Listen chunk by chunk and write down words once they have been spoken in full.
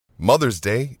Mother's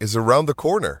Day is around the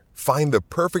corner. Find the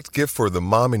perfect gift for the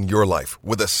mom in your life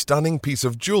with a stunning piece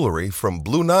of jewelry from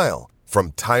Blue Nile.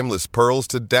 From timeless pearls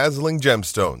to dazzling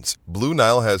gemstones, Blue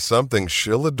Nile has something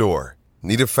she'll adore.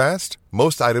 Need it fast?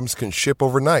 Most items can ship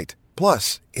overnight.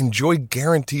 Plus, enjoy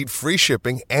guaranteed free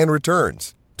shipping and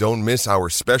returns. Don't miss our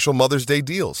special Mother's Day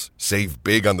deals. Save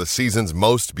big on the season's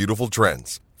most beautiful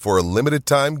trends. For a limited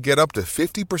time, get up to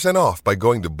 50% off by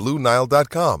going to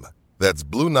BlueNile.com. That's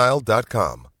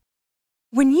BlueNile.com.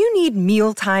 When you need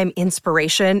mealtime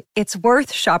inspiration, it's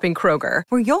worth shopping Kroger,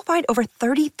 where you'll find over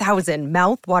 30,000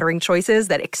 mouth-watering choices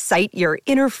that excite your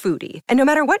inner foodie. And no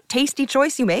matter what tasty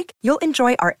choice you make, you'll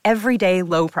enjoy our everyday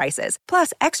low prices,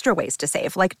 plus extra ways to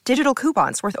save, like digital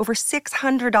coupons worth over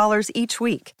 $600 each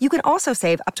week. You can also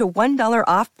save up to $1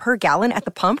 off per gallon at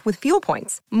the pump with fuel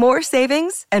points. More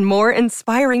savings and more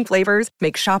inspiring flavors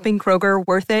make shopping Kroger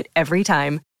worth it every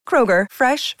time. Kroger,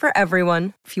 fresh for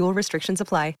everyone. Fuel restrictions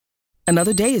apply.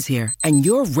 Another day is here, and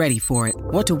you're ready for it.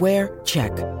 What to wear?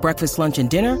 Check. Breakfast, lunch, and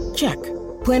dinner? Check.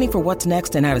 Planning for what's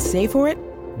next and how to save for it?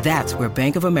 That's where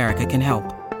Bank of America can help.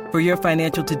 For your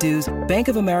financial to-dos, Bank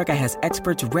of America has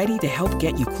experts ready to help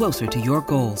get you closer to your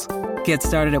goals. Get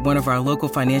started at one of our local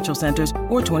financial centers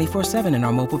or 24/7 in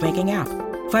our mobile banking app.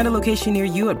 Find a location near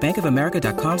you at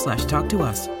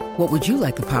bankofamerica.com/talktous. What would you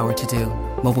like the power to do?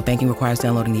 Mobile banking requires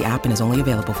downloading the app and is only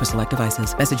available for select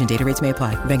devices. Message and data rates may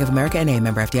apply. Bank of America N.A.,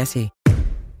 member FDIC.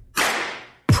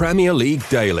 Premier League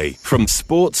Daily from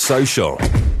Sports Social.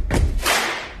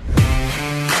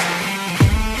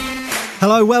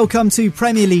 Hello, welcome to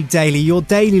Premier League Daily, your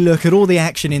daily look at all the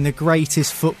action in the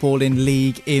greatest footballing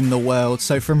league in the world.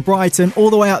 So from Brighton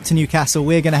all the way up to Newcastle,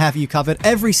 we're going to have you covered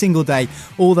every single day.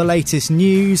 All the latest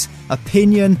news,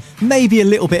 opinion, maybe a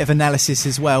little bit of analysis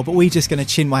as well. But we're just going to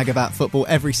chinwag about football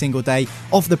every single day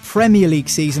of the Premier League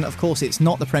season. Of course, it's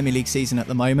not the Premier League season at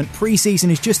the moment.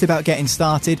 Pre-season is just about getting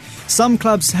started. Some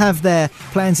clubs have their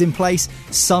plans in place.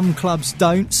 Some clubs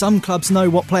don't. Some clubs know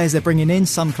what players they're bringing in.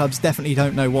 Some clubs definitely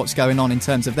don't know what's going on in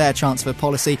terms of their transfer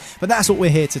policy, but that's what we're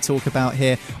here to talk about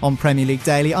here on Premier League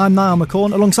Daily. I'm Niall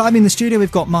McCorn. Alongside me in the studio we've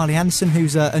got Marley Anderson,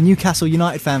 who's a Newcastle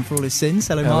United fan for all his sins.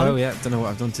 Hello, Marley. Hello, yeah, don't know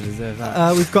what I've done to deserve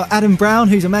that. We've got Adam Brown,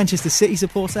 who's a Manchester City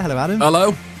supporter. Hello, Adam.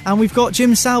 Hello. And we've got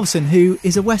Jim Salveson, who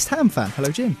is a West Ham fan. Hello,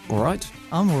 Jim. All right.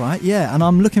 I'm all right, yeah, and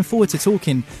I'm looking forward to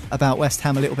talking about West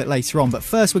Ham a little bit later on. But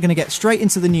first, we're going to get straight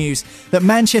into the news that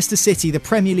Manchester City, the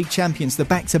Premier League champions, the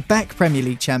back-to-back Premier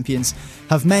League champions,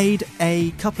 have made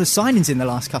a couple of signings in the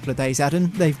last couple of days,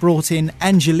 Adam. They've brought in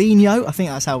Angelino, I think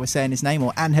that's how we're saying his name,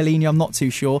 or Angelino, I'm not too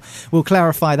sure. We'll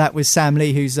clarify that with Sam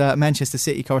Lee, who's a Manchester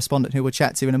City correspondent, who we'll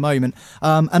chat to in a moment.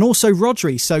 And also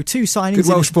Rodri, so two signings. Good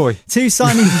Welsh boy. Two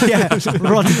signings, yeah.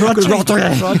 Rodri.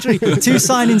 Two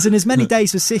signings in as many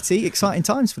days for City. Exciting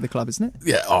times for the club, isn't it?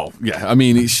 Yeah. Oh, yeah. I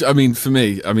mean, for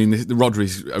me, the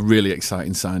Rodri's a really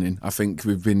exciting signing. I think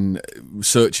we've been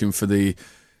searching for the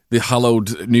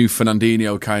hallowed new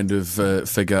Fernandinho kind of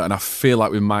figure, and I feel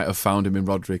like we might have found him in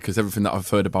Rodri, because everything that I've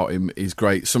heard about him is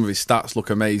great. Some of his stats look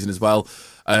amazing as well.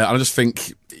 And I just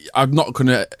think I'm not going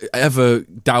to ever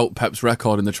doubt Pep's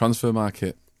record in the transfer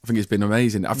market. I think it's been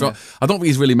amazing. I don't think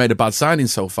he's really made a bad signing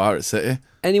so far at City.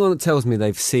 Anyone that tells me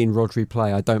they've seen Rodri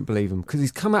play, I don't believe him, because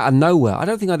he's come out of nowhere. I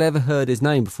don't think I'd ever heard his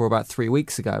name before about 3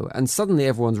 weeks ago, and suddenly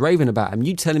everyone's raving about him.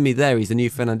 You telling me there he's the new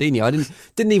Fernandinho? I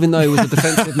didn't even know he was a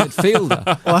defensive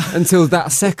midfielder until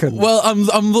that second. Well,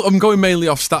 I'm going mainly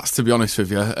off stats, to be honest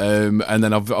with you, and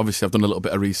then I've done a little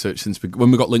bit of research since when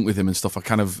we got linked with him and stuff. I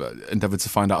kind of endeavoured to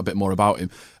find out a bit more about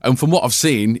him, and from what I've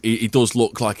seen, he does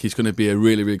look like he's going to be a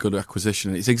really, really good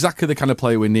acquisition. It's exactly the kind of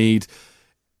player we need.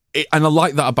 And I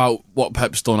like that about what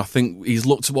Pep's done. I think he's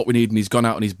looked at what we need and he's gone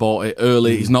out and he's bought it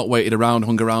early. He's not waited around,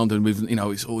 hung around, and is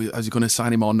he going to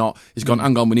sign him or not? He's gone,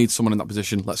 hang on, we need someone in that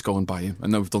position. Let's go and buy him.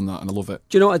 And we've done that, and I love it.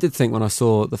 Do you know what I did think when I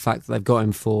saw the fact that they've got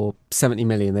him for 70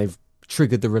 million? They've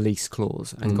triggered the release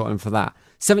clause and got him for that.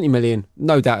 70 million,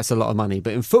 no doubt it's a lot of money,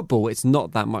 but in football it's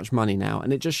not that much money now,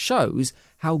 and it just shows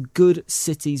how good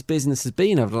City's business has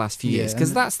been over the last few years,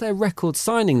 because that's their record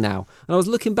signing now. And I was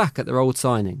looking back at their old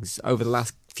signings over the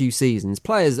last few seasons,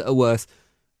 players that are worth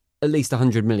at least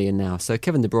 100 million now. So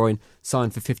Kevin De Bruyne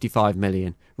signed for 55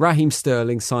 million. Raheem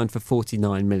Sterling signed for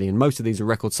 49 million. Most of these are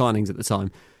record signings at the time.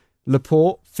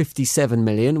 Laporte, 57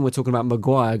 million. We're talking about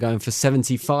Maguire going for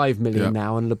 75 million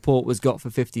now, and Laporte was got for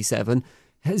 57.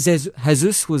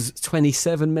 Jesus was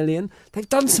 27 million. They've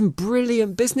done some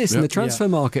brilliant business in the transfer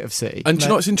market of City. And do you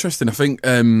know what's interesting? I think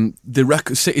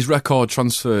City's record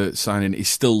transfer signing is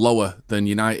still lower than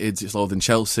United's, it's lower than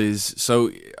Chelsea's. So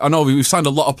I know we've signed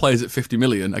a lot of players at 50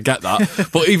 million, I get that.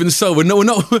 But even so,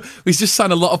 we've just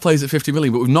signed a lot of players at 50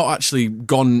 million, but we've not actually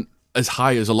gone as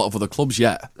high as a lot of other clubs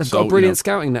yet. They've got a brilliant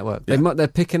scouting network. They're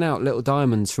picking out little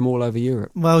diamonds from all over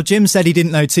Europe. Well, Jim said he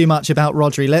didn't know too much about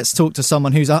Rodri. Let's talk to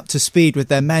someone who's up to speed with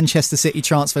their Manchester City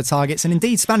transfer targets and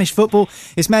indeed Spanish football.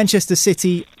 It's Manchester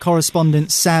City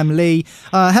correspondent Sam Lee.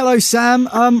 Hello, Sam.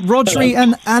 Rodri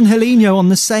and Angelino on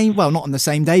the same, well, not on the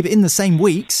same day, but in the same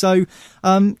week. So,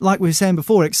 like we were saying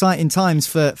before, exciting times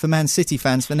for Man City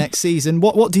fans for next season.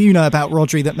 What do you know about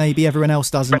Rodri that maybe everyone else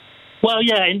doesn't? Well,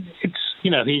 yeah, it's,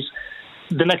 he's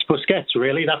the next Busquets,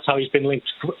 really. That's how he's been linked,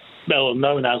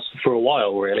 known as for a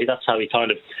while, really. That's how he kind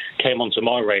of came onto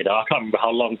my radar. I can't remember how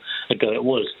long ago it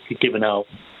was, given how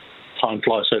time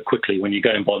flies so quickly when you're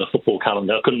going by the football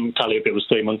calendar. I couldn't tell you if it was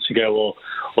 3 months ago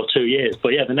or 2 years.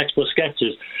 But yeah, the next Busquets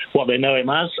is what they know him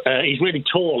as. He's really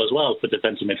tall as well for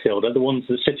defensive midfielder. The ones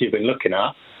that City have been looking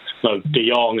at, like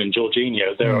De Jong and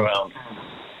Jorginho, they're around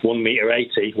 1.80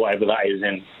 metre, whatever that is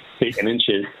in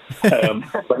inches.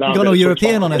 But now you've got all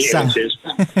European on us, Sam.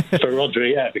 For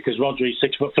Rodri, yeah, because Rodri's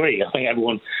 6'3". I think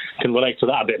everyone can relate to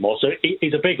that a bit more. So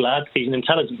he's a big lad. He's an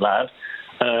intelligent lad.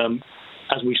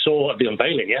 As we saw at the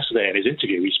unveiling yesterday in his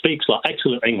interview, he speaks like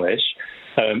excellent English.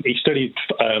 He studied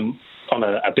on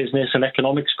a business and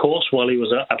economics course while he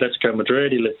was at Atletico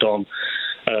Madrid. He lived on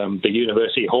the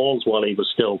university halls while he was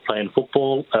still playing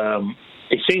football.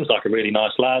 He seems like a really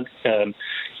nice lad.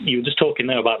 You were just talking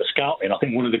there about the scouting. I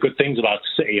think one of the good things about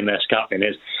City and their scouting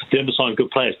is they don't sign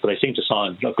good players, but they seem to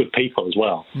sign good people as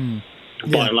well.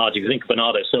 By and large, if you think of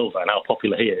Bernardo Silva and how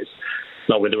popular he is,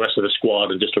 like with the rest of the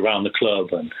squad and just around the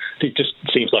club, and he just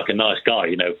seems like a nice guy.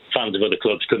 Fans of other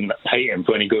clubs couldn't hate him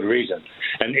for any good reason.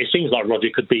 And it seems like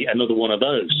Rodri could be another one of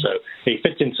those. So he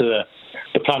fits into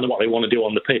the plan of what they want to do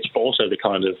on the pitch, but also the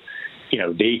kind of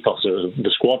the ethos of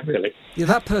the squad, really. Yeah,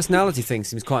 that personality thing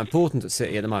seems quite important at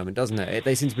City at the moment, doesn't it?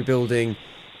 They seem to be building...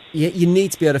 You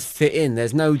need to be able to fit in.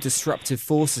 There's no disruptive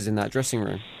forces in that dressing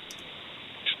room.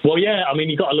 Well, yeah,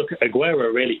 you've got to look at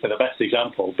Aguero, really, for the best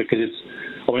example, because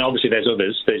obviously there's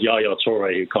others. There's Yaya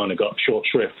Toure, who kind of got short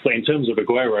shrift. But in terms of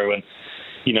Aguero and,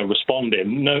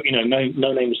 responding, no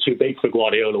name was too big for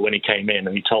Guardiola when he came in,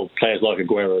 and he told players like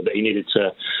Aguero that he needed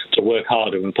to work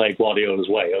harder and play Guardiola's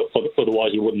way,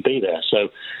 otherwise he wouldn't be there. So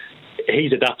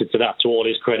he's adapted to that, to all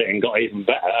his credit, and got even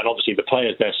better. And obviously the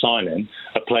players they're signing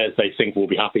are players they think will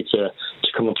be happy to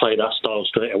come and play that style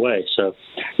straight away. So,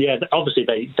 yeah, obviously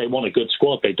they want a good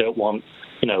squad. They don't want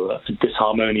a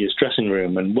disharmonious dressing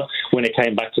room. And when it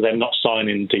came back to them not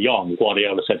signing De Jong,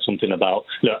 Guardiola said something about,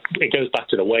 look, it goes back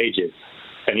to the wages.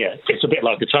 And yeah, it's a bit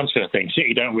like a transfer thing.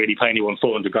 City don't really pay anyone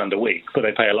 400 grand a week, but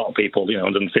they pay a lot of people,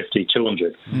 150,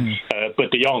 200.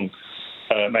 But De Jong,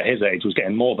 at his age, was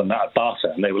getting more than that at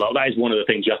Barca, and they were like, that is one of the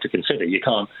things you have to consider. You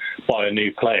can't buy a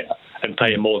new player and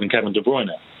pay him more than Kevin De Bruyne.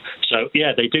 So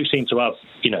yeah, they do seem to have,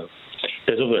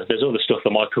 there's other stuff that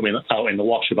might come out in the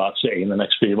wash about City in the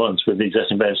next few months with these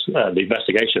the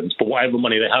investigations. But whatever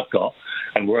money they have got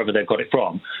and wherever they've got it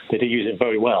from, they do use it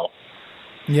very well.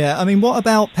 Yeah, what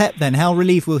about Pep then? How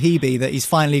relieved will he be that he's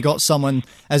finally got someone,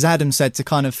 as Adam said, to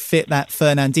kind of fit that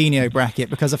Fernandinho bracket?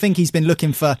 Because I think he's been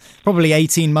looking for probably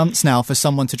 18 months now for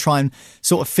someone to try and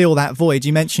sort of fill that void.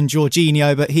 You mentioned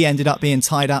Jorginho, but he ended up being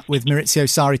tied up with Maurizio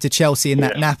Sarri to Chelsea in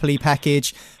that Napoli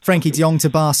package. Frankie de Jong to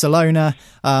Barcelona.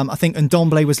 I think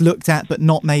Ndombele was looked at, but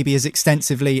not maybe as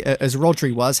extensively as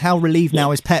Rodri was. How relieved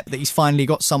now is Pep that he's finally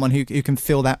got someone who can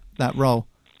fill that role?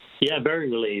 Yeah, very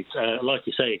relieved. Like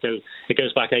you say, it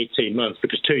goes back 18 months,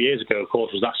 because 2 years ago, of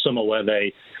course, was that summer where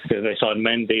they signed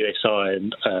Mendy, they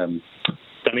signed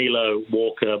Danilo,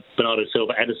 Walker, Bernardo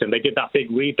Silva, Ederson. They did that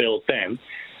big rebuild then,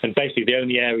 and basically the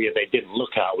only area they didn't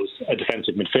look at was a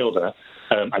defensive midfielder.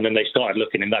 And then they started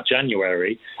looking in that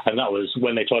January, and that was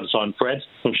when they tried to sign Fred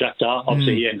from Shakhtar.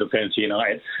 Obviously, he ended up going to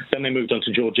United. Then they moved on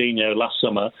to Jorginho last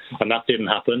summer, and that didn't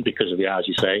happen because of as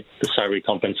you say, the Sarri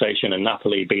compensation and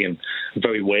Napoli being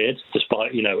very weird,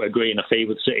 despite, agreeing a fee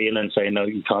with City and then saying, no,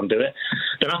 you can't do it.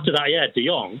 Then after that, De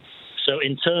Jong. So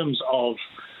in terms of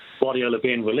Guardiola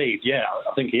being relieved,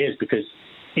 I think he is, because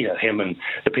him and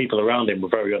the people around him were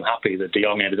very unhappy that De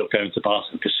Jong ended up going to Barca,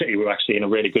 because City were actually in a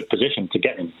really good position to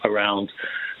get him around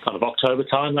kind of October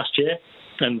time last year.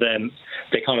 And then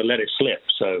they kind of let it slip.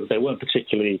 So they weren't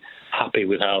particularly happy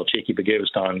with how Txiki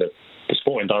Begiristain, the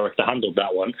sporting director, handled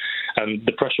that one. And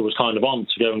the pressure was kind of on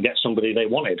to go and get somebody they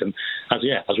wanted. And as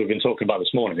we've been talking about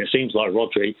this morning, it seems like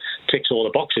Rodri ticks all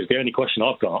the boxes. The only question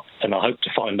I've got, and I hope to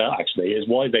find out actually, is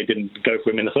why they didn't go for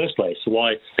him in the first place.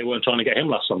 Why they weren't trying to get him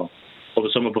last summer or the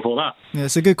summer before that. Yeah,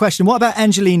 it's a good question. What about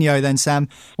Angelino then, Sam?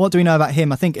 What do we know about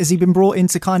him? I think, has he been brought in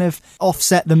to kind of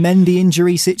offset the Mendy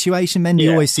injury situation? Mendy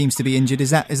always seems to be injured. Is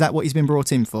that what he's been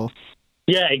brought in for?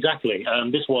 Yeah, exactly.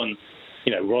 This one,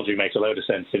 Rodri makes a load of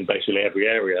sense in basically every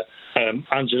area.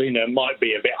 Angelino might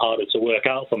be a bit harder to work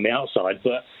out from the outside,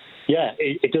 but yeah,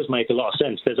 it does make a lot of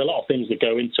sense. There's a lot of things that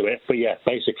go into it, but yeah,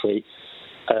 basically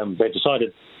they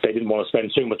decided they didn't want to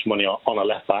spend too much money on a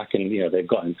left back, and they've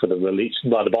got him for the release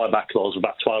by the buyback clause of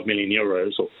about 12 million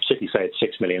euros, or City say it's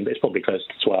 6 million, but it's probably close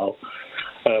to 12.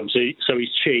 So he's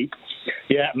cheap.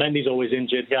 Yeah, Mendy's always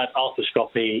injured. He had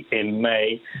arthroscopy in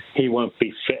May. He won't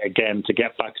be fit again to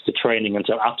get back to training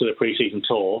until after the pre-season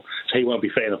tour, so he won't be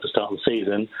fit enough to start the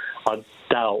season. I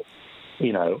doubt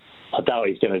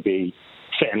he's going to be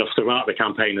fit enough throughout the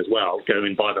campaign as well,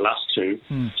 going by the last two.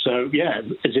 So yeah,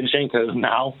 Zinchenko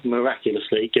now,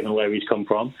 miraculously, given where he's come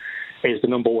from, is the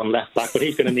number one left back, but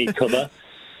he's going to need cover.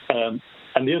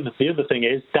 And the other thing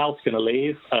is, Dalt's going to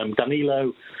leave.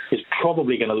 Danilo is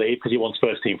probably going to leave because he wants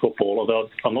first-team football, although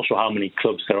I'm not sure how many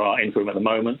clubs there are in for him at the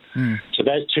moment. So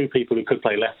there's two people who could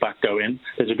play left-back go in.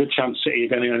 There's a good chance City are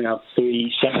going to only have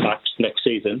 3 centre-backs next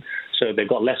season, so they've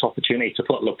got less opportunity to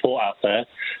put Laporte out there.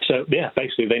 So, yeah,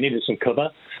 basically they needed some cover.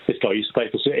 This guy used to play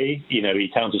for City.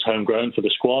 He counts as homegrown for the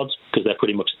squad because they're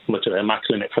pretty much at their max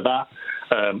limit for that.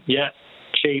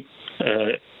 Cheap.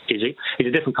 He's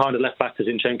a different kind of left-back to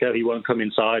Zinchenko. He won't come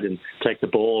inside and take the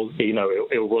ball.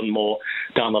 He'll run more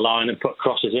down the line and put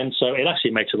crosses in. So it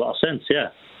actually makes a lot of sense,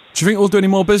 yeah. Do you think we'll do any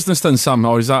more business then, Sam,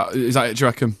 or is that it, do you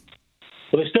reckon?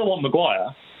 Well, they still want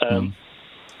Maguire. I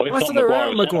thought they were out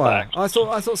on Maguire. I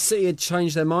thought City had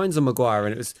changed their minds on Maguire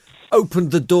and it was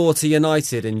opened the door to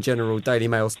United in general Daily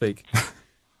Mail speak.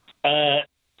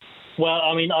 Well,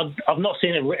 I mean, I've not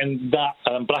seen it written that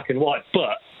black and white,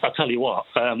 but I'll tell you what,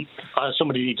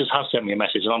 somebody just has sent me a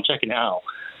message and I'm checking it out.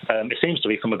 It seems to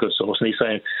be from a good source, and he's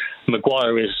saying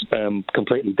Maguire is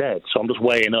completely dead. So I'm just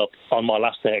weighing up on my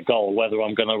last day at goal whether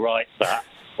I'm going to write that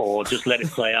or just let it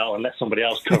play out and let somebody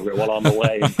else cover it while I'm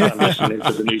away and transition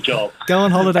into the new job. Go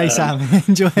on holiday, Sam.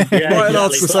 Enjoy it. Yeah, Write an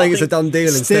article saying it's a done deal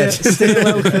instead.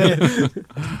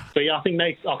 But yeah, I think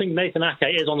Nathan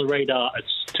Ake is on the radar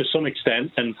to some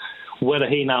extent, and whether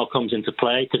he now comes into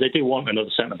play, because they do want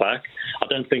another centre-back. I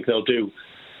don't think they'll do,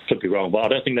 could be wrong, but I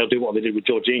don't think they'll do what they did with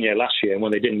Jorginho last year, and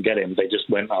when they didn't get him, they just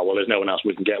went, oh, well, there's no one else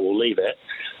we can get, we'll leave it.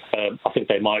 I think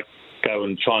they might go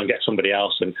and try and get somebody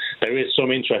else, and there is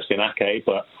some interest in Ake,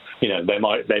 but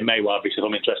they may well be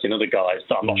some interest in other guys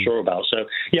that I'm not sure about. So,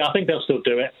 yeah, I think they'll still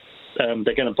do it.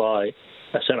 They're going to buy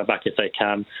a centre-back if they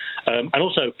can. And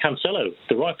also Cancelo,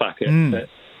 the right-back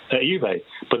at Juve,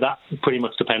 but that pretty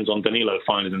much depends on Danilo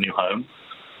finding a new home.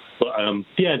 But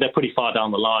they're pretty far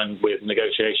down the line with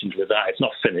negotiations with that. It's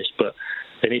not finished, but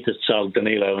they need to sell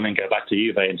Danilo and then go back to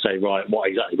Juve and say, right, what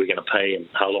exactly we're going to pay and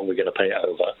how long we're going to pay it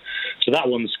over. So that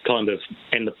one's kind of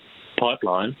in the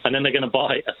pipeline. And then they're going to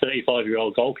buy a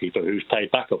 35-year-old goalkeeper who's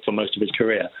played backup for most of his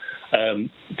career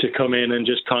to come in and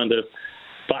just kind of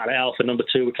battle it out for number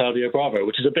 2 with Claudio Bravo,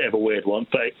 which is a bit of a weird one,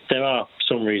 but there are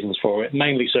some reasons for it.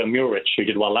 Mainly so Muric, who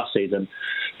did well last season,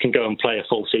 can go and play a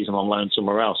full season on loan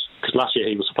somewhere else. Because last year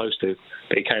he was supposed to,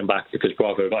 but he came back because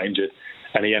Bravo got injured,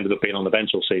 and he ended up being on the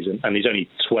bench all season. And he's only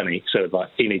 20, so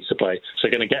he needs to play. So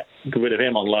they're going to get rid of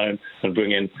him on loan and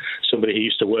bring in somebody who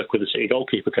used to work with the City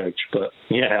goalkeeper coach. But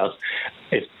yeah,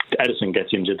 if Edison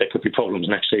gets injured, there could be problems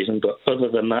next season. But other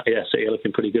than that, yeah, City are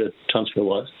looking pretty good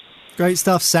transfer-wise. Great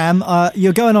stuff, Sam.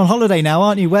 You're going on holiday now,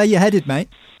 aren't you? Where are you headed, mate?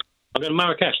 I'm going to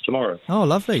Marrakesh tomorrow. Oh,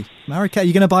 lovely. Marrakesh.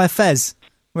 You're going to buy a fez?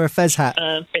 Wear a fez hat?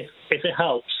 If it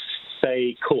helps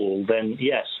stay cool, then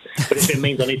yes. But if it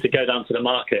means I need to go down to the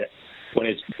market when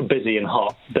it's busy and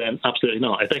hot, then absolutely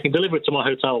not. If they can deliver it to my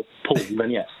hotel pool,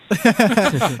 then yes.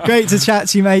 Great to chat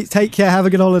to you, mate. Take care. Have a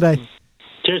good holiday.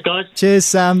 Cheers, guys. Cheers,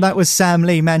 Sam. That was Sam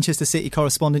Lee, Manchester City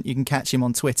correspondent. You can catch him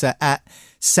on Twitter at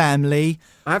Sam Lee.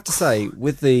 I have to say,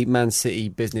 with the Man City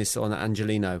business on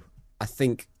Angelino, I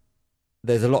think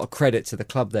there's a lot of credit to the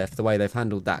club there for the way they've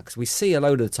handled that. Because we see a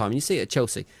load of the time, you see it at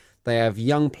Chelsea, they have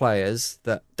young players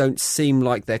that don't seem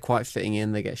like they're quite fitting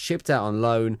in. They get shipped out on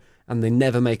loan and they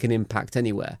never make an impact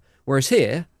anywhere. Whereas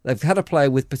here, they've had a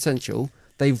player with potential.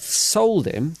 They've sold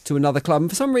him to another club. And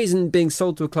for some reason, being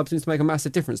sold to a club seems to make a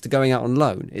massive difference to going out on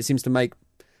loan. It seems to make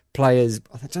players,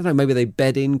 I don't know, maybe they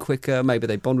bed in quicker, maybe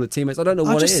they bond with teammates. I don't know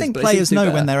what it is. I just think players know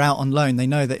when they're out on loan, they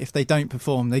know that if they don't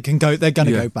perform, they're going to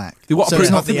go back. They want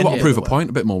to prove a point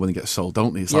a bit more when they get sold,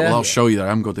 don't they? It's like, well, I'll show you that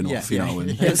I'm good enough,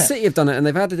 And City have done it, and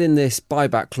they've added in this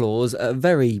buyback clause, a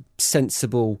very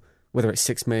sensible, whether it's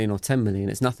 6 million or 10 million,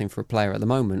 it's nothing for a player at the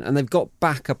moment. And they've got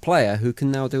back a player who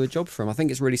can now do a job for him. I think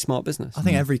it's really smart business. I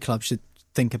think every club should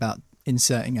think about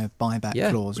inserting a buyback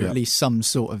clause, or at least some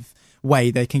sort of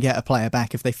way they can get a player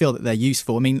back if they feel that they're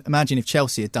useful. I mean, imagine if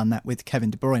Chelsea had done that with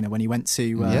Kevin De Bruyne when he went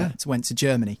to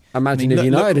Germany. Imagine if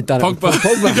United had done it with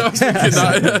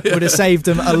Pogba. Would have saved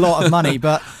them a lot of money.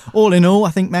 But all in all,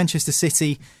 I think Manchester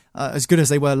City, as good as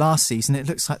they were last season, it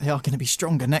looks like they are going to be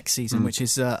stronger next season, which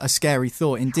is a scary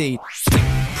thought indeed.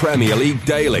 Premier League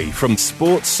Daily from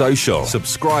Sports Social.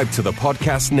 Subscribe to the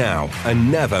podcast now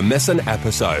and never miss an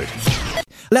episode.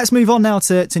 Let's move on now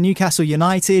to Newcastle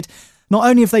United. Not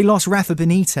only have they lost Rafa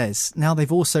Benitez, now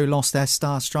they've also lost their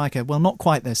star striker. Well, not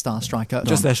quite their star striker.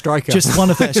 Just their striker. Just one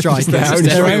of their strikers.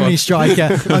 their only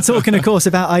striker. I'm talking, of course,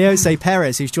 about Ayoze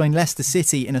Perez, who's joined Leicester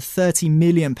City in a £30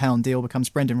 million deal, becomes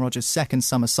Brendan Rodgers' second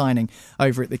summer signing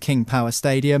over at the King Power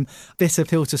Stadium. Bitter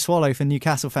pill to swallow for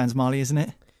Newcastle fans, Marley, isn't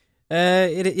it?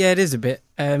 It is a bit.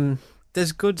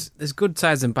 There's good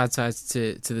sides and bad sides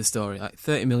to the story. Like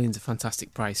 30 million is a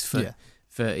fantastic price for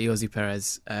Ayoze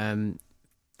Perez.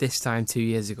 This time 2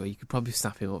 years ago, you could probably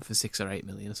snap him up for 6 or 8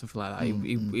 million or something like that.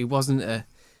 He wasn't a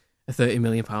 £30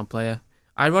 million player.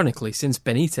 Ironically, since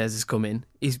Benitez has come in,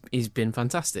 he's been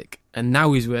fantastic, and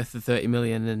now he's worth the 30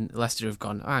 million. And Leicester have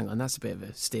gone, hang on, that's a bit of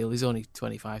a steal. He's only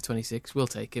 25, 26. We'll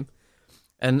take him,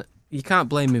 and you can't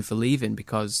blame him for leaving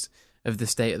because of the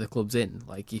state of the club's in.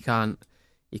 Like you can't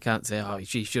say, oh, he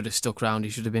should have stuck around. He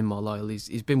should have been more loyal.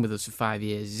 He's been with us for 5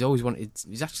 years.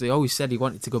 He's actually always said he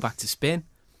wanted to go back to Spain,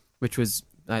 which was.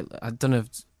 I don't know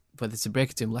whether to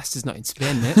break it to him. Leicester's not in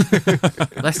Spain, mate.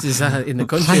 Leicester's in the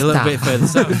country a little bit further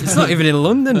south. It's not even in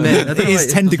London, mate. It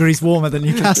is 10 degrees warmer than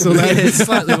Newcastle. Yeah, it's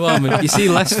slightly warmer. You see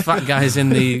less fat guys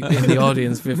in the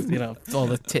audience with all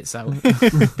the tits out.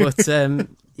 But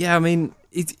I mean,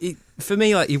 for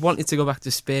me, like he wanted to go back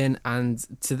to Spain and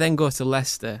to then go to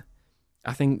Leicester.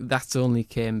 I think that only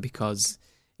came because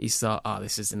he thought, oh,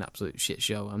 this is an absolute shit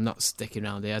show. I'm not sticking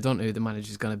around here. I don't know who the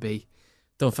manager's going to be.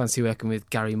 Don't fancy working with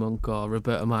Gary Monk or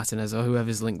Roberto Martinez or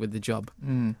whoever's linked with the job.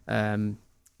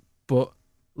 But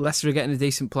Leicester are getting a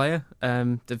decent player.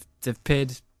 They've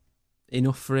paid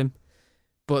enough for him.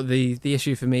 But the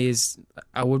issue for me is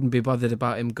I wouldn't be bothered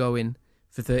about him going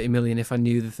for 30 million if I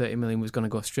knew the 30 million was going to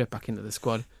go straight back into the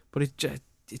squad. But it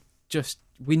just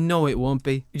we know it won't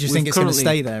be. You just think it's going to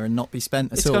stay there and not be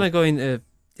spent at all? It's going to go into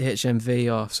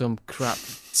HMV or some crap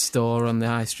store on the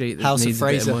high street that House needs of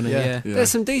Fraser, a bit of money. Yeah.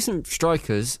 There's some decent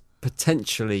strikers,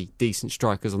 potentially decent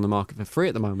strikers on the market for free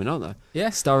at the moment, aren't there? Yeah.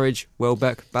 Sturridge,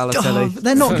 Welbeck, Balotelli.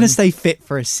 They're not going to stay fit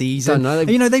for a season. Don't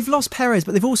know. They've lost Perez,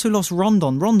 but they've also lost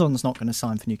Rondon. Rondon's not going to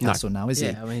sign for Newcastle now, is he?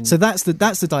 I mean, so that's the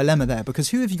dilemma there, because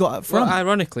who have you got up front? Well,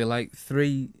 ironically, like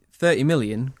 30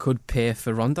 million could pay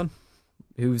for Rondon,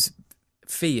 whose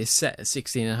fee is set at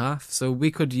 16.5. So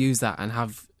we could use that and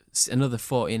have another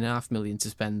 14.5 million to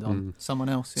spend on someone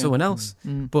else.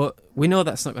 But we know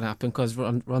that's not going to happen because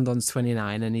Rondon's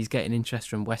 29 and he's getting interest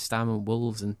from West Ham and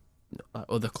Wolves and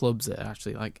other clubs that are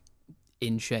actually like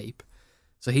in shape.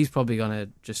 So he's probably going to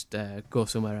just go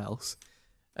somewhere else.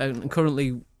 And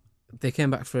currently, they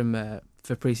came back from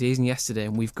for pre-season yesterday,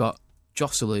 and we've got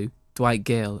Joselu, Dwight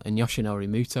Gale, and Yoshinori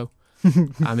Muto.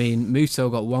 I mean, Muto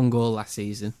got 1 goal last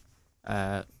season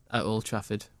at Old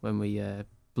Trafford when we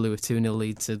blew a 2-0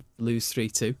 lead to lose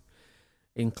 3-2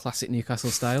 in classic Newcastle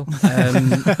style.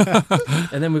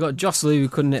 And then we've got Joselu, who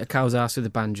couldn't hit a cow's arse with a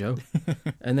banjo.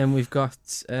 And then we've got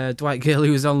Dwight Gale,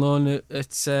 who was on loan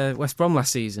at West Brom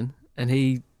last season, and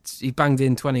he banged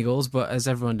in 20 goals, but as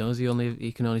everyone knows,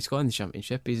 he can only score in the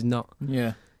Championship. He's not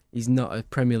a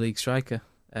Premier League striker.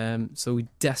 So we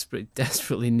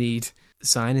desperately need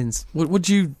signings. Would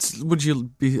you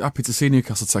be happy to see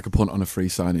Newcastle take a punt on a free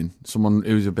signing? Someone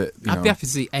who's a bit. I'd be happy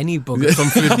to see any bugger come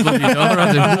through the bloody door.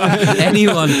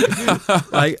 Anyone.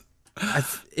 Like,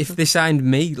 if they signed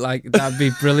me, like that'd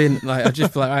be brilliant. Like I'd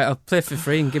just be like, right, I'll play for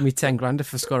free and give me 10 grand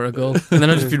if I score a goal, and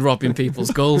then I'd just be robbing people's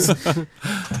goals.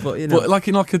 But like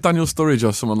in like a Daniel Sturridge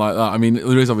or someone like that. I mean,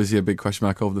 there is obviously a big question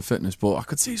mark over the fitness, but I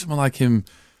could see someone like him.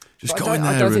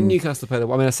 I don't think Newcastle pay the.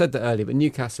 I mean, I said that earlier, but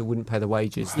Newcastle wouldn't pay the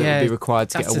wages that would be required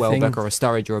to get a Welbeck or a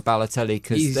Sturridge or a Balotelli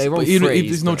because they're all free.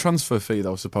 There's no transfer fee,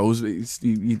 though, I suppose.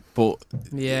 But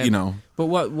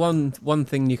what one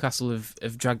thing Newcastle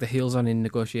have dragged their heels on in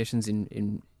negotiations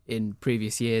in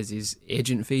previous years is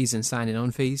agent fees and signing on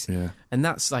fees, and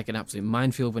that's like an absolute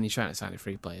minefield when you're trying to sign a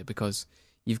free player because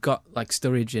you've got like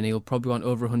Sturridge and he'll probably want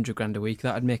over 100 grand a week.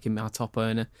 That'd make him our top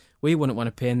earner. We wouldn't want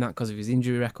to pay him that because of his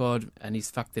injury record and his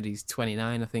fact that he's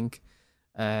 29, I think.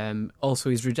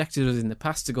 Also, he's rejected us in the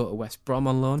past to go to West Brom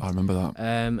on loan. I remember that.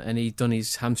 And he'd done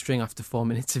his hamstring after 4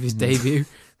 minutes of his debut.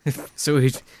 So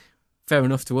fair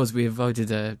enough to us, we avoided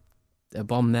a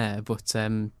bomb there. But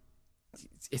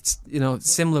it's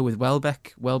similar with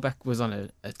Welbeck. Welbeck was on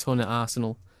a ton at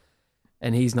Arsenal.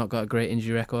 and he's not got a great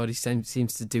injury record. He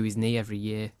seems to do his knee every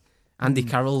year. Andy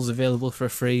Carroll's available for a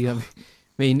free. I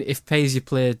mean, if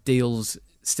pay-as-you-play deals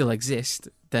still exist,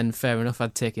 then fair enough,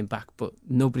 I'd take him back. But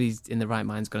nobody's in the right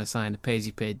mind is going to sign a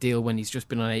pay-as-you-play deal when he's just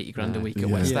been on 80 grand a week at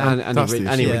West Ham.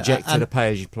 And he rejected a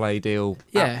pay-as-you-play deal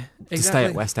to stay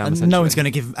at West Ham. And no one's going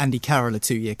to give Andy Carroll a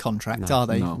 2-year contract, are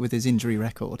they, with his injury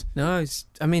record? No,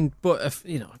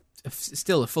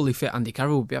 still a fully fit Andy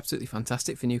Carroll would be absolutely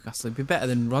fantastic for Newcastle. It'd be better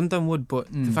than Rondon would, but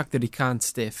the fact that he can't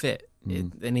stay fit,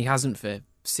 and he hasn't for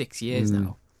 6 years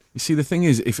now. You see, the thing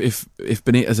is, if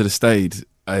Benitez had stayed,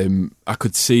 I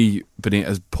could see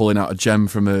Benitez pulling out a gem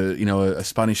from a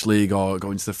Spanish league or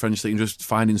going to the French league and just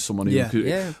finding someone who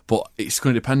could. But it's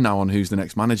going to depend now on who's the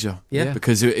next manager. Yeah.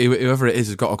 Because whoever it is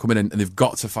has got to come in and they've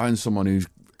got to find someone who's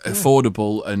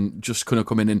affordable and just going to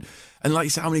come in and like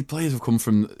you say, how many players have come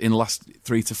from in the last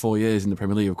 3 to 4 years in the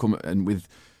Premier League have come and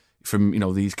from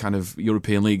these kind of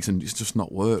European leagues, and it's just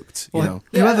not worked.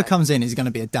 Whoever comes in is going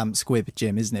to be a damp squib,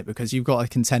 Jim, isn't it? Because you've got to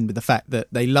contend with the fact that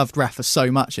they loved Rafa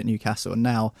so much at Newcastle, and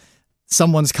now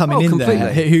someone's coming in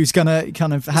there who's going to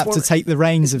kind of have to take the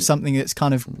reins of something that's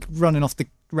kind of running off the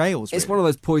rails. It's one of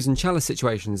those poison chalice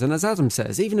situations, and as Adam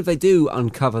says, even if they do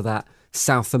uncover that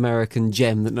South American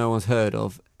gem that no one's heard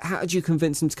of, how do you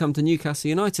convince them to come to Newcastle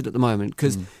United at the moment?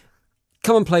 Because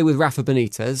come and play with Rafa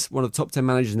Benitez, one of the top 10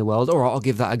 managers in the world. All right, I'll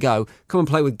give that a go. Come and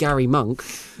play with Gary Monk.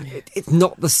 It's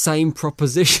not the same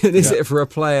proposition, is it, for a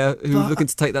player who's looking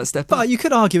to take that step up? But you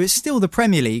could argue it's still the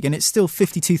Premier League and it's still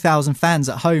 52,000 fans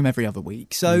at home every other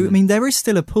week. So, I mean, there is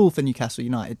still a pull for Newcastle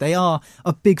United. They are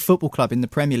a big football club in the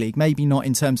Premier League, maybe not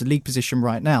in terms of league position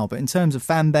right now, but in terms of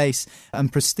fan base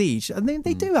and prestige. And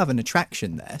they do have an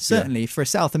attraction there, certainly for a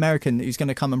South American who's going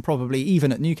to come and probably,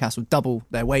 even at Newcastle, double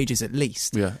their wages at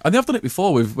least. Yeah, and they've done it before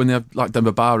when they have like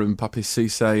Demba Ba and Papi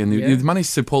Cisse, and they've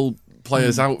managed to pull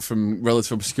players out from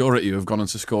relative obscurity who have gone on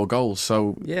to score goals.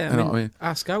 So yeah, what I mean?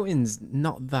 Our scouting's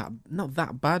not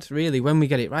that bad really when we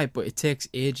get it right, but it takes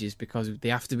ages because they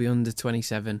have to be under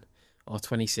 27 or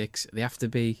 26. They have to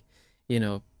be, in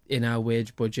our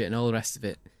wage budget and all the rest of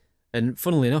it. And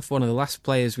funnily enough, one of the last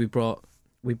players we bought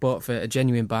for a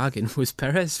genuine bargain was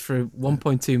Perez for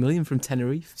 1.2 million from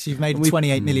Tenerife. So you've made a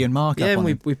 28 million markup. Yeah, and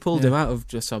we pulled him out of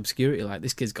just obscurity. Like,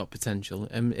 this kid's got potential,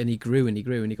 and he grew and he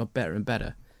grew and he got better and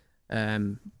better.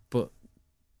 But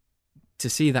to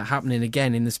see that happening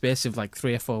again in the space of like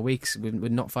 3 or 4 weeks, we're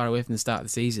not far away from the start of the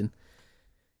season,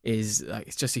 is like,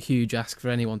 it's just a huge ask for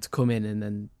anyone to come in and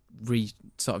then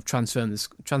transform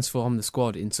the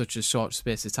squad in such a short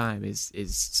space of time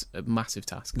is a massive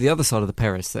task. The other side of the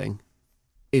Perez thing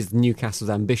is Newcastle's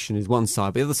ambition is one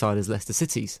side, but the other side is Leicester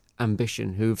City's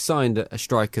ambition, who have signed a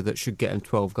striker that should get them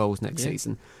 12 goals next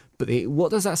season. But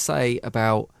what does that say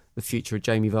about the future of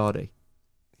Jamie Vardy?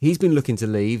 He's been looking to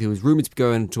leave. He was rumoured to be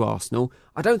going to Arsenal.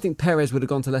 I don't think Perez would have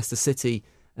gone to Leicester City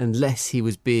unless he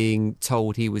was being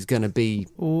told he was going to be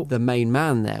the main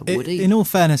man there, would he? In all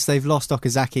fairness, they've lost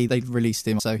Okazaki. They've released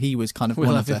him, so he was kind of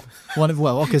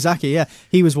Okazaki,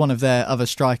 he was one of their other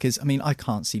strikers. I mean, I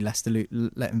can't see Leicester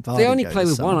letting Vardy go. They only play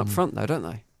with one up front, though, don't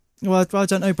they? Well, I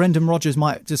don't know. Brendan Rodgers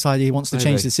might decide he wants to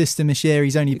change the system this year.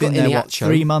 He's only been there,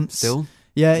 3 months? Still?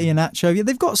 Yeah, Iheanacho. Yeah,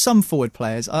 they've got some forward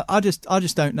players. I just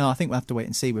don't know. I think we'll have to wait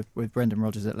and see with Brendan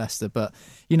Rodgers at Leicester. But,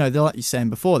 like you were saying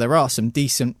before, there are some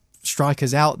decent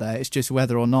strikers out there. It's just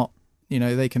whether or not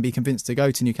they can be convinced to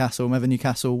go to Newcastle, and whether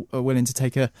Newcastle are willing to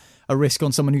take a risk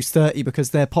on someone who's 30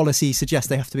 because their policy suggests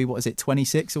they have to be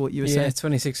 26 or what you were saying?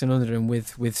 26 and under, and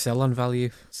with sell-on value.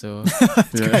 So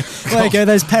great. There you go.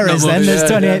 There's Perez. There's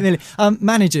 28 million.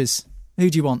 Managers. Who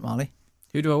do you want, Marley?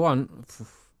 Who do I want?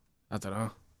 I don't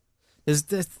know.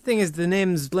 The thing is, the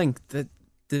names linked.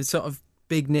 The sort of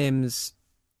big names,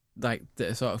 like, that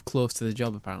are sort of close to the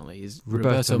job, apparently, is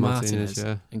Roberto Martinez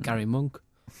and Gary Monk.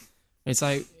 It's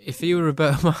like, if you were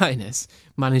Roberto Martinez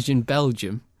managing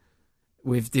Belgium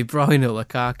with De Bruyne,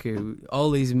 Lukaku,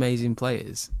 all these amazing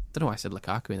players. I don't know why I said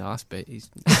Lukaku in the last bit. He's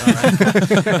all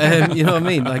right. You know what I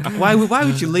mean? Like, why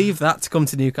would you leave that to come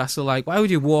to Newcastle? Like, why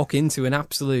would you walk into an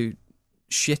absolute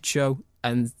shit show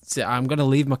and say, I'm going to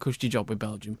leave my cushy job with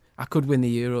Belgium? I could win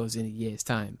the Euros in a year's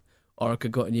time, or I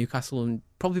could go to Newcastle and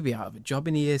probably be out of a job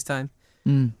in a year's time.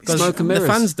 Because Smoke and mirrors. The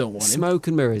fans don't want him. Smoke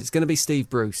and mirrors. It's going to be Steve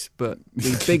Bruce, but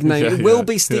the big name it will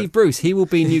be Steve Bruce. He will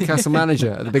be Newcastle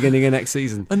manager at the beginning of next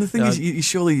season. And the thing is, you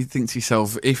surely think to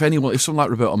yourself, if someone like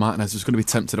Roberto Martinez was going to be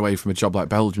tempted away from a job like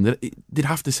Belgium, they'd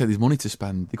have to say there's money to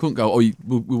spend. They couldn't go, we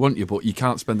want you, but you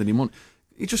can't spend any money.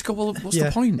 You just go, well, what's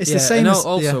the point? It's the same. And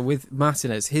also with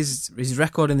Martinez, his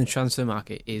record in the transfer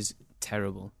market is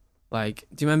terrible. Like,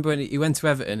 do you remember when he went to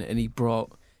Everton and he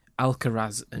brought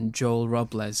Alcaraz and Joel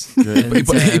Robles.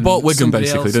 He bought Wigan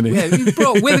basically, didn't he? Yeah, he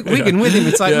brought Wigan with him.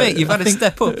 It's like, mate, you've had to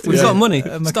step up. We've got money.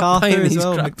 Stop paying these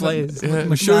crap players. Yeah,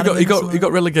 I'm sure he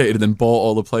got relegated and then bought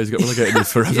all the players. He got relegated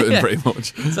for Everton, pretty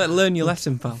much. It's like, learn your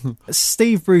lesson, pal.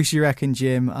 Steve Bruce, you reckon,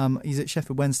 Jim? He's at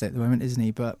Sheffield Wednesday at the moment, isn't he?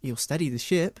 But he'll steady the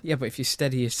ship. Yeah, but if you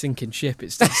steady a sinking ship,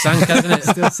 it's still sank, hasn't it?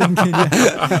 Still sinking.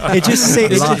 Yeah. It just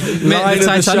sits. The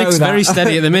Titanic's very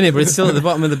steady at the minute, but it's still at the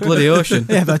bottom of the bloody ocean.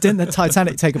 Yeah, but didn't the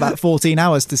Titanic take about 14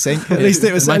 hours to sink? At least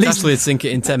it was. Mike Ashley would sink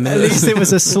it in 10 minutes. At least it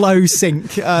was a slow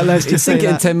sink. Let's just sink say it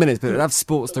in that. 10 minutes, but it'd have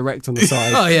Sports Direct on the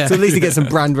side. Oh, yeah. So at least it gets some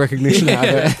brand recognition out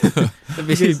of it.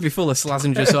 It'd be full of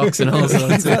Slazenger socks and all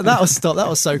sorts. That'll stop.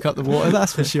 That'll soak up the water.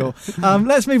 That's for sure.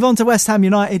 Let's move on to West Ham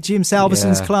United. Jim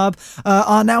Salverson's club.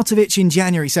 Arnautovic in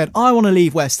January said, "I want to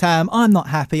leave West Ham. I'm not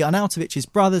happy." Arnautovic's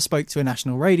brother spoke to a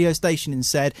national radio station and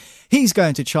said he's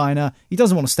going to China. He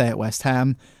doesn't want to stay at West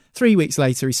Ham. 3 weeks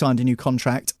later, he signed a new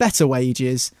contract, better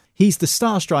wages. He's the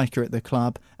star striker at the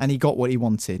club, and he got what he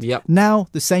wanted. Yep. Now,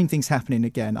 the same thing's happening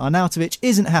again. Arnautovic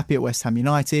isn't happy at West Ham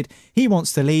United. He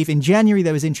wants to leave. In January,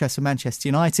 there was interest from Manchester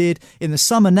United. In the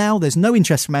summer now, there's no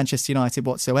interest from Manchester United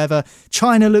whatsoever.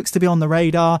 China looks to be on the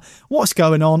radar. What's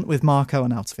going on with Marko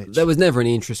Arnautovic? There was never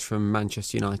any interest from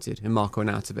Manchester United in Marko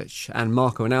Arnautovic, and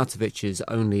Marko Arnautovic's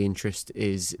only interest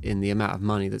is in the amount of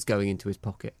money that's going into his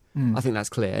pocket. I think that's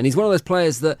clear. And he's one of those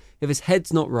players that if his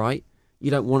head's not right,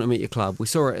 you don't want him at your club. We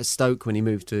saw it at Stoke when he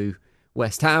moved to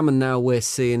West Ham, and now we're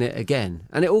seeing it again.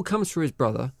 And it all comes through his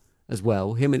brother as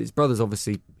well. Him and his brother's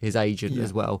obviously his agent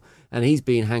as well. And he's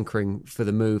been hankering for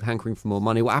the move, hankering for more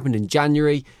money. What happened in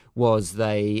January was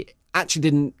they actually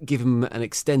didn't give him an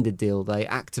extended deal. They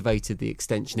activated the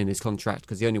extension in his contract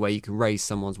because the only way you can raise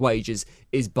someone's wages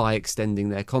is by extending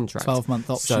their contract. 12-month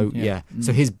option. So,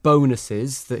 So his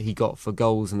bonuses that he got for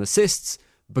goals and assists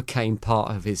became part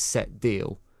of his set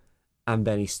deal. And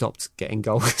then he stopped getting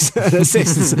goals and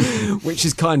assists, which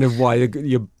is kind of why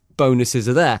your bonuses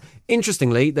are there.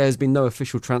 Interestingly, there's been no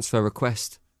official transfer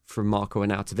request from Marko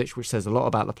Arnautovic, which says a lot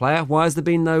about the player. Why has there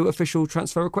been no official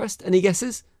transfer request? Any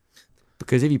guesses?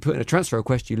 Because if you put in a transfer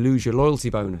request, you lose your loyalty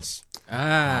bonus.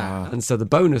 And so the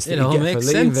bonus that you get for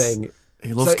leaving...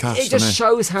 He loves cash, it just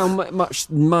shows how much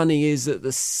money is at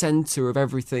the centre of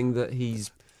everything that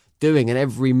he's doing and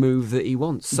every move that he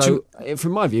wants. So,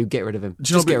 from my view, get rid of him.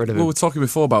 Just get rid of him. We were talking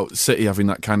before about City having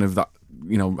that kind of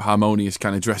harmonious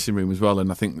kind of dressing room as well. And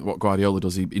I think what Guardiola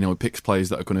does, he picks players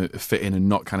that are going to fit in and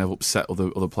not kind of upset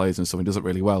other players and stuff. He does it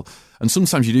really well. And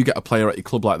sometimes you do get a player at your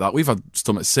club like that. We've had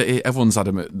some at City. Everyone's had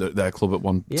him at their club at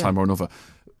one time or another.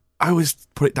 I always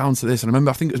put it down to this. And I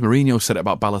remember, I think it was Mourinho said it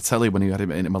about Balotelli when he had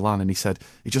him in Milan, and he said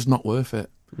he's just not worth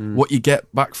it. What you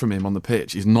get back from him on the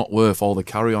pitch is not worth all the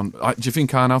carry-on. Do you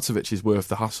think Arnautovic is worth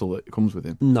the hassle that comes with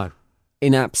him? No.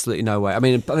 In absolutely no way. I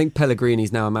mean, I think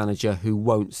Pellegrini's now a manager who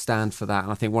won't stand for that.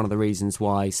 And I think one of the reasons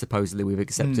why supposedly we've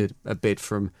accepted a bid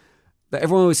from...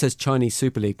 Everyone always says Chinese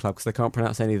Super League club because they can't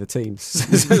pronounce any of the teams.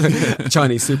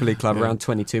 Chinese Super League club around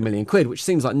 22 million quid, which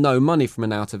seems like no money from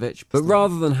Arnautovic. But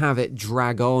rather than have it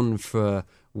drag on for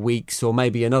weeks or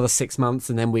maybe another 6 months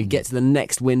and then we get to the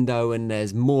next window and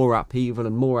there's more upheaval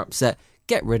and more upset,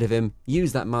 get rid of him,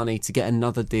 use that money to get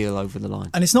another deal over the line.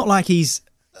 And it's not like he's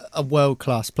a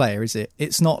world-class player, is it?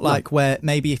 It's not like where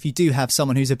maybe if you do have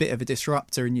someone who's a bit of a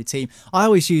disruptor in your team. I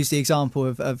always use the example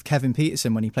of Kevin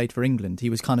Peterson when he played for England. He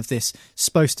was kind of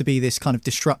supposed to be this kind of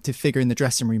disruptive figure in the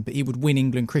dressing room, but he would win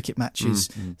England cricket matches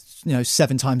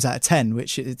 7 times out of 10,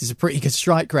 which is a pretty good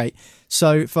strike rate.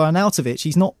 So for Arnautovic,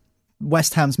 he's not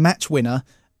West Ham's match winner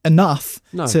enough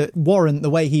to warrant the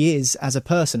way he is as a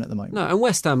person at the moment. No, and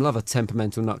West Ham love a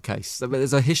temperamental nutcase.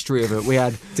 There's a history of it. We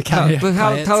had Di Canio,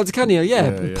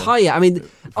 Payet. I mean,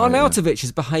 Arnautovic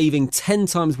is behaving 10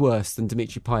 times worse than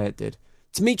Dimitri Payet did.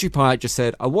 Dimitri Payet just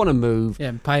said, I want to move. Yeah,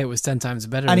 and Payet was 10 times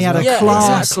better. And he had a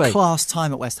class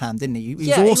time at West Ham, didn't he? He was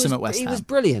awesome at West Ham. He was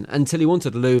brilliant until he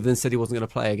wanted to leave, then said he wasn't going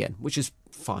to play again, which is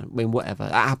fine. I mean, whatever.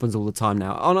 That happens all the time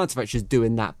now. Arnautovic is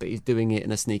doing that, but he's doing it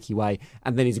in a sneaky way,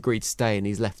 and then he's agreed to stay and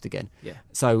he's left again. Yeah.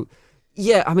 So,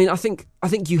 yeah, I mean, I think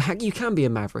you can be a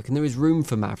maverick, and there is room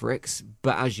for mavericks,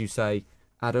 but as you say,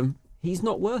 Adam, he's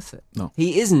not worth it. No.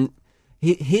 He isn't.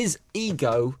 His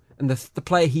ego... and the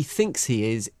player he thinks he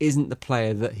isn't the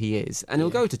player that he is. And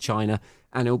he'll go to China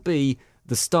and he'll be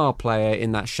the star player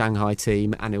in that Shanghai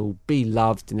team and he'll be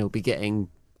loved and he'll be getting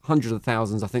hundreds of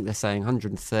thousands, I think they're saying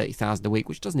 130,000 a week,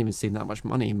 which doesn't even seem that much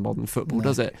money in modern football,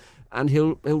 does it? And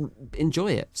he'll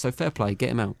enjoy it. So fair play,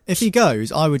 get him out. If he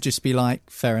goes, I would just be like,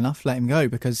 fair enough, let him go.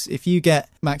 Because if you get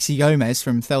Maxi Gomez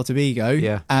from Celta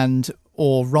Vigo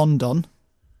or Rondon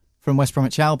from West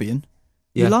Bromwich Albion,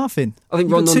 You're laughing. I think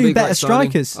You've got Rondon two would be better great signing.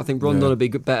 strikers. I think Rondon would be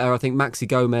better. I think Maxi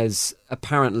Gomez,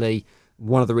 apparently,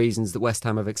 one of the reasons that West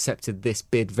Ham have accepted this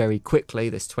bid very quickly,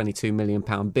 this £22 million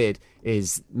bid,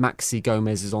 is Maxi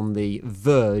Gomez is on the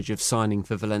verge of signing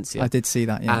for Valencia. I did see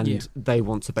that, yeah. And they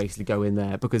want to basically go in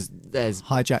there because there's...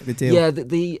 hijack the deal. Yeah,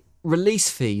 the release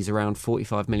fee is around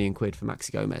 45 million quid for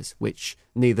Maxi Gomez, which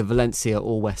neither Valencia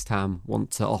or West Ham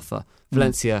want to offer.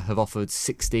 Valencia have offered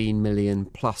 16 million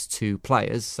plus 2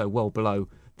 players, so well below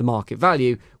the market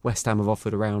value. West Ham have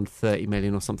offered around 30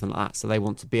 million or something like that, so they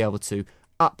want to be able to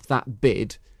up that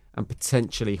bid and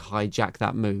potentially hijack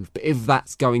that move. But if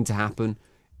that's going to happen,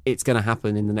 it's going to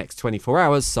happen in the next 24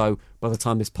 hours, so by the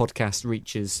time this podcast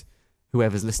reaches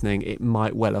whoever's listening, it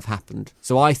might well have happened.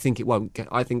 So I think it won't.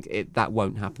 That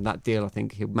won't happen. That deal, I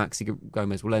think Maxi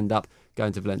Gomez will end up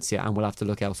going to Valencia, and we'll have to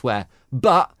look elsewhere.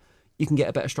 But you can get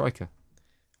a better striker.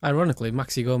 Ironically,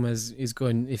 Maxi Gomez is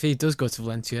going, if he does go to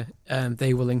Valencia,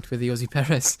 they were linked with Jose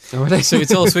Perez. Oh, really? So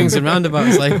it's all swings and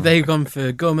roundabouts. Like, they've gone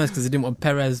for Gomez because they didn't want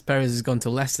Perez. Perez has gone to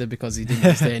Leicester because he didn't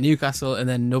want to stay at Newcastle, and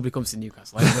then nobody comes to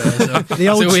Newcastle. So the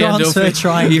old we transfer end up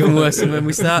triangle. even worse than when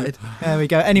we started. There we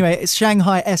go. Anyway, it's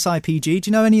Shanghai SIPG. Do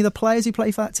you know any of the players who play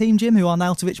for that team, Jim, who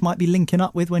Arnautovic might be linking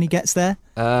up with when he gets there?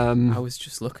 I was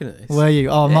just looking at this. Were you?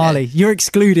 Oh, yeah. Marley, you're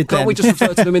excluded then. Can't we just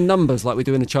refer to them in numbers like we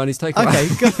do in the Chinese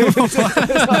takeaway?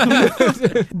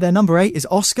 Okay, their number 8 is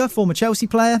Oscar, former Chelsea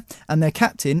player, and their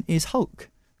captain is Hulk,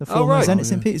 the former Zenit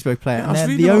St. Petersburg player. And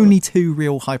they're the only two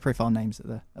real high-profile names at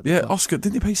the club. Oscar,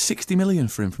 didn't they pay 60 million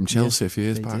for him from Chelsea a few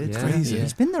years back? Did. Crazy.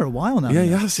 He's been there a while now. Yeah,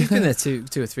 he has. He's been there two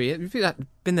or 3 years. He's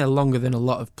been there longer than a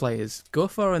lot of players go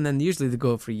for, and then usually they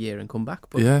go for a year and come back.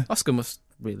 But Oscar must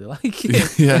really like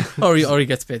it. Yeah. or he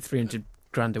gets paid 300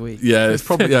 grand a week. Yeah, it's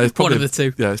probably one of the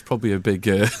two. Yeah, it's probably a big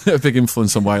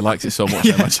influence on why he likes it so much.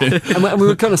 I imagine. And we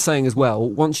were kind of saying as well,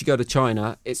 once you go to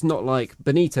China, it's not like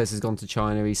Benitez has gone to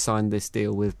China. He's signed this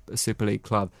deal with a Super League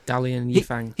club. Dalian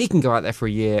Yifang. He can go out there for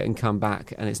a year and come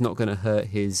back, and it's not going to hurt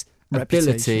his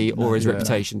ability or his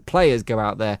reputation. Players go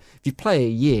out there. If you play a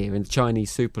year in the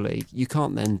Chinese Super League, you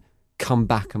can't then come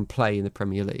back and play in the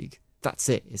Premier League. That's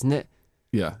it, isn't it?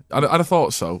 Yeah, I'd have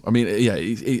thought so. I mean, yeah,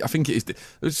 I think it is.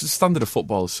 The standard of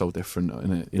football is so different,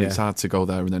 isn't it? It's hard to go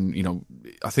there, and then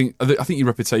I think your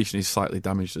reputation is slightly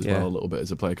damaged as well a little bit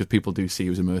as a player because people do see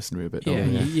you as a mercenary a bit. Yeah,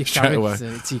 don't they?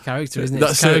 It's your character, isn't it?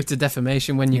 It's character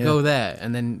defamation when you go there,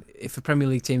 and then if a Premier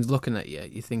League team's looking at you,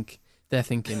 you think. They're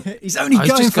thinking he's only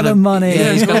going for the money.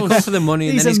 Yeah, he's going to go for the money,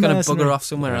 and then he's going to bugger off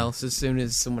somewhere else as soon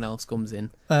as someone else comes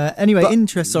in. Anyway,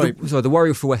 the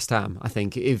worry for West Ham, I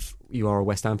think, if you are a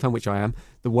West Ham fan, which I am,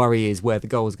 the worry is where the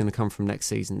goal is going to come from next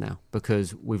season now,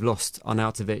 because we've lost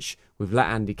Arnautovic, we've let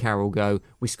Andy Carroll go.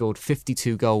 We scored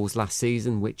 52 goals last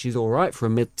season, which is all right for a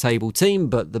mid-table team,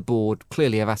 but the board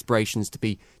clearly have aspirations to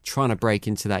be trying to break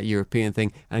into that European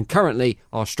thing. And currently,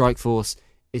 our strike force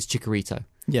is Chicharito.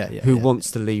 Who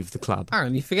wants to leave the club.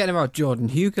 Aaron, you're forgetting about Jordan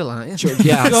Hugill, aren't you? Jordan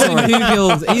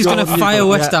Hugill, he's going to fire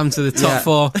West Ham to the top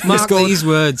 4. Mark these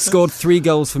words. Scored 3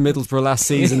 goals for Middlesbrough last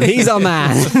season. He's our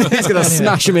man. He's going to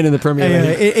smash him in the Premier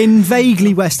League. In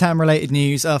vaguely West Ham related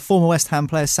news, former West Ham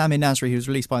player Samir Nasri, who was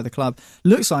released by the club,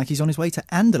 looks like he's on his way to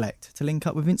Anderlecht to link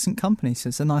up with Vincent Kompany. So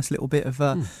it's a nice little bit of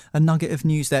a nugget of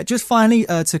news there. Just finally,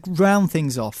 to round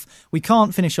things off, we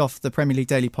can't finish off the Premier League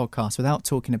Daily podcast without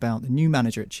talking about the new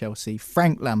manager at Chelsea,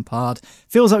 Frank Lampard.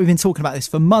 Feels like we've been talking about this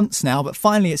for months now, but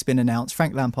finally it's been announced.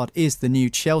 Frank Lampard is the new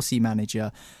Chelsea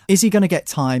manager. Is he going to get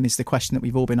time is the question that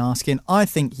we've all been asking. I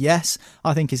think yes.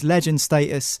 I think his legend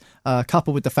status,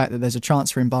 coupled with the fact that there's a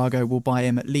transfer embargo, will buy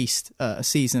him at least a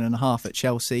season and a half at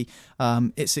Chelsea.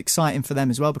 It's exciting for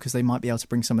them as well because they might be able to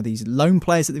bring some of these loan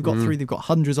players that they've got through. They've got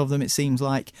hundreds of them, it seems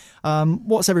like.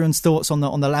 What's everyone's thoughts on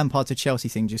the Lampard to Chelsea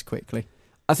thing, just quickly?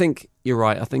 I think you're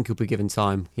right. I think he'll be given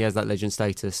time. He has that legend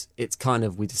status. It's kind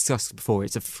of, we discussed before,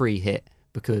 it's a free hit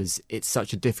because it's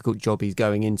such a difficult job he's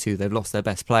going into. They've lost their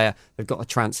best player. They've got a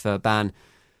transfer ban.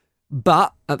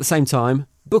 But at the same time,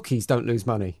 bookies don't lose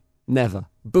money. Never.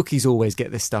 Bookies always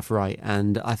get this stuff right.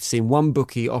 And I've seen one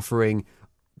bookie offering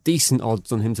decent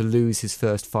odds on him to lose his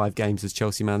first 5 games as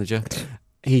Chelsea manager.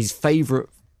 He's favourite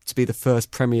to be the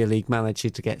first Premier League manager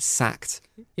to get sacked.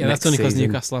 Yeah, that's only because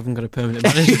Newcastle haven't got a permanent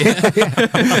manager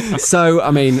yet. So,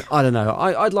 I mean, I don't know.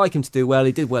 I'd like him to do well.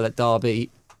 He did well at Derby.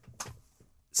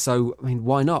 So, I mean,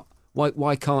 why not?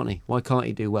 Why can't he? Why can't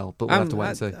he do well? But we'll have to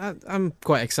wait and see. I'm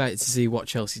quite excited to see what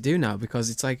Chelsea do now because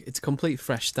it's like it's a complete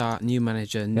fresh start, new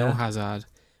manager, no Hazard.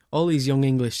 All these young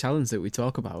English talents that we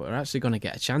talk about are actually going to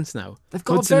get a chance now. They've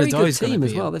got a very good team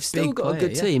as well. They've still got a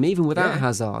good team, even without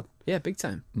Hazard. Yeah, big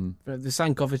time. They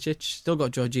signed Kovacic, still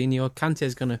got Jorginho.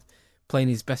 Kante's going to play in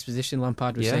his best position,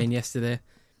 Lampard was saying yesterday.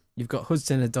 You've got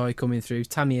Hudson-Odoi coming through.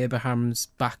 Tammy Abraham's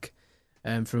back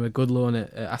from a good loan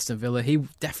at Aston Villa. He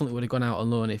definitely would have gone out on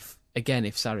loan if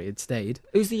Sarri had stayed.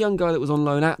 Who's the young guy that was on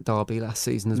loan at Derby last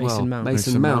season as Mason well? Mount.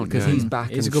 Mason Mount, because he's back.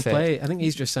 He's and a good fit. player. I think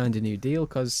he's just signed a new deal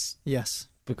because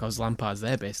Lampard's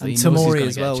there, basically. And He knows he's Tomori gonna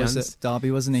as get a well was chance. at Derby,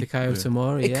 wasn't he? Fikayo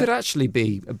Tomori, It could actually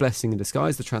be a blessing in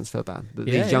disguise, the transfer ban. That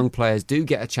Yeah, these young players do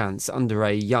get a chance under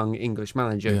a young English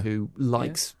manager who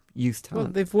likes youth Well,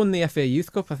 talent. they've won the FA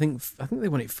Youth Cup. I think they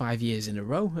won it 5 years in a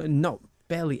row, and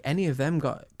barely any of them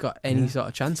got any sort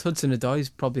of chance. Hudson-Odoi is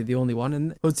probably the only one,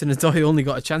 and Hudson-Odoi only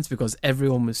got a chance because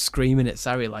everyone was screaming at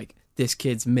Sarri like, this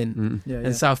kid's mint.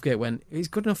 And Southgate went, he's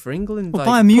good enough for England. Well,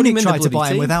 like, Bayern Munich put him in the tried to bloody buy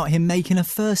him team. without him making a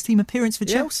first-team appearance for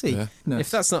Chelsea. Yeah. No.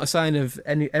 If that's not a sign of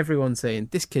everyone saying,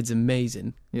 this kid's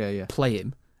amazing, play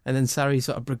him. And then Sarri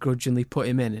sort of begrudgingly put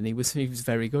him in, and he was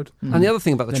very good. And the other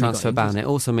thing about the Then he got transfer ban, injured. it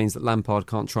also means that Lampard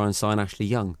can't try and sign Ashley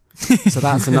Young. So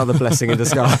that's another blessing in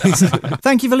disguise.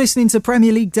 Thank you for listening to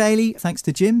Premier League Daily. Thanks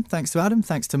to Jim, thanks to Adam,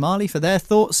 thanks to Marley for their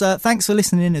thoughts. Thanks for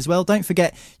listening in as well. Don't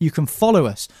forget, you can follow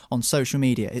us on social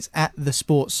media. It's at The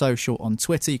Sports Social on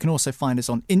Twitter. You can also find us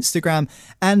on Instagram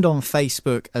and on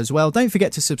Facebook as well. Don't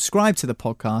forget to subscribe to the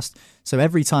podcast, so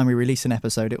every time we release an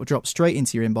episode, it will drop straight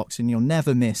into your inbox and you'll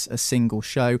never miss a single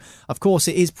show. Of course,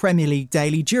 it is Premier League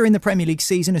Daily. During the Premier League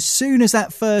season, as soon as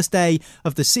that first day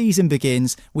of the season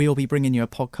begins, we'll be bringing you a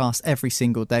podcast every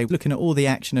single day, looking at all the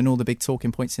action and all the big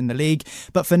talking points in the league.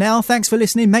 But for now, thanks for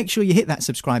listening. Make sure you hit that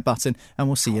subscribe button and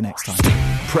we'll see you next time.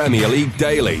 Premier League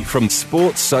Daily from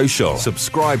Sports Social.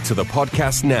 Subscribe to the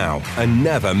podcast now and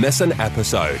never miss an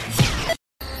episode.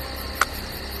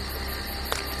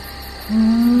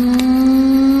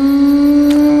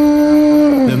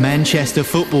 The Manchester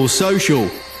Football Social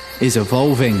is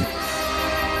evolving.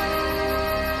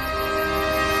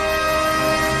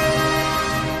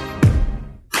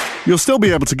 You'll still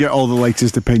be able to get all the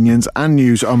latest opinions and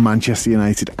news on Manchester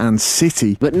United and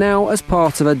City. But now as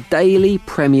part of a daily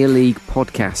Premier League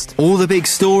podcast. All the big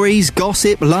stories,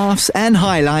 gossip, laughs and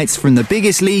highlights from the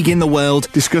biggest league in the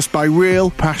world, discussed by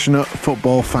real, passionate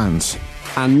football fans.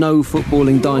 And no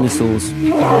footballing dinosaurs.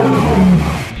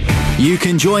 You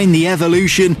can join the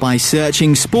evolution by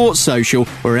searching Sports Social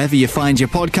wherever you find your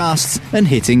podcasts and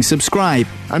hitting subscribe.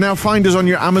 And now find us on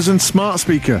your Amazon smart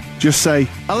speaker. Just say,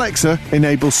 Alexa,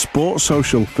 enable Sports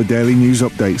Social for daily news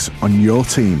updates on your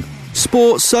team.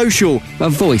 Sports Social, a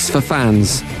voice for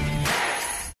fans.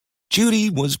 Judy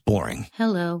was boring.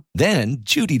 Hello. Then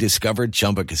Judy discovered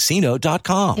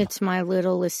ChumbaCasino.com. It's my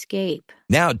little escape.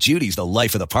 Now Judy's the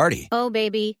life of the party. Oh,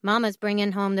 baby, mama's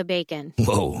bringing home the bacon.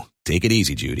 Whoa, take it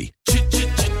easy, Judy.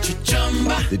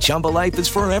 The Chumba life is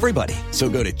for everybody. So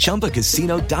go to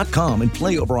ChumbaCasino.com and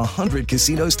play over 100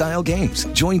 casino-style games.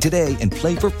 Join today and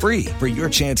play for free for your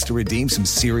chance to redeem some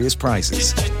serious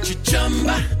prizes.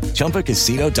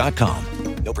 ChumbaCasino.com.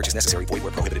 No purchase necessary. Void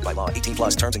where prohibited by law. 18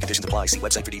 plus terms and conditions apply. See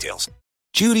website for details.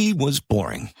 Judy was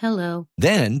boring. Hello.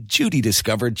 Then Judy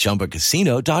discovered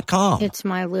ChumbaCasino.com. It's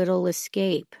my little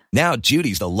escape. Now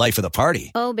Judy's the life of the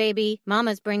party. Oh, baby,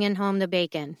 mama's bringing home the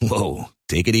bacon. Whoa,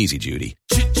 take it easy, Judy.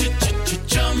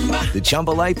 The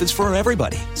Chumba life is for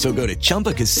everybody. So go to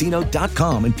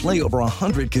ChumbaCasino.com and play over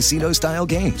 100 casino-style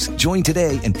games. Join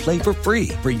today and play for free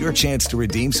for your chance to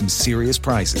redeem some serious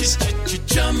prizes.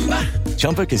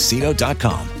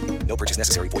 ChumbaCasino.com. No purchase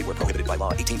necessary. Void where prohibited by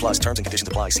law. 18 plus terms and conditions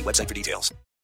apply. See website for details.